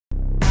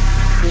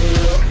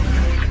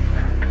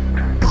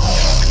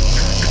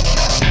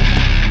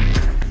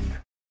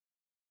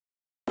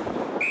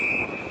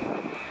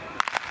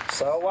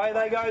So away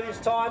they go this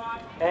time,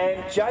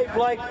 and Jay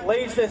Blake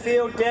leads the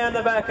field down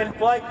the back, and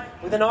Blake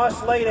with a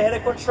nice lead ahead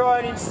of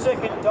Quattrone in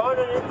second,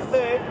 Diamond in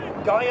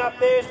third. Going up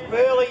there's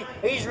Burley,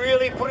 he's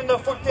really putting the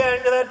foot down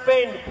into that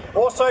bend.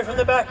 Also from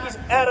the back is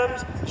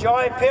Adams,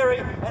 Jai Perry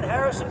and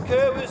Harrison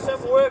Kerr with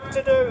some work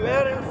to do.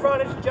 Out in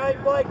front is Jay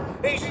Blake,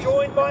 he's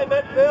joined by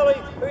Matt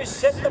Burley, who's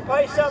set the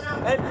pace up,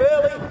 and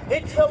Burley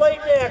hits the lead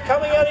now.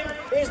 Coming at him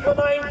is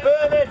Benane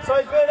Burnett,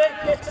 so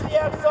Burnett gets to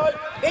the outside.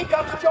 Here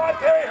comes Jai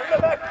Perry from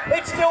the back,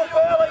 it's still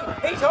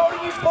Burley, he's holding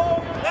his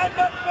form, and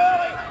Matt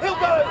Burley, he'll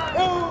go,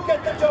 he'll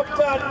get the job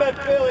done. Matt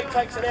Burley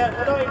takes it out,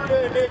 Benane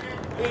Burnett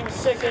in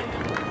second.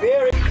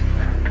 Very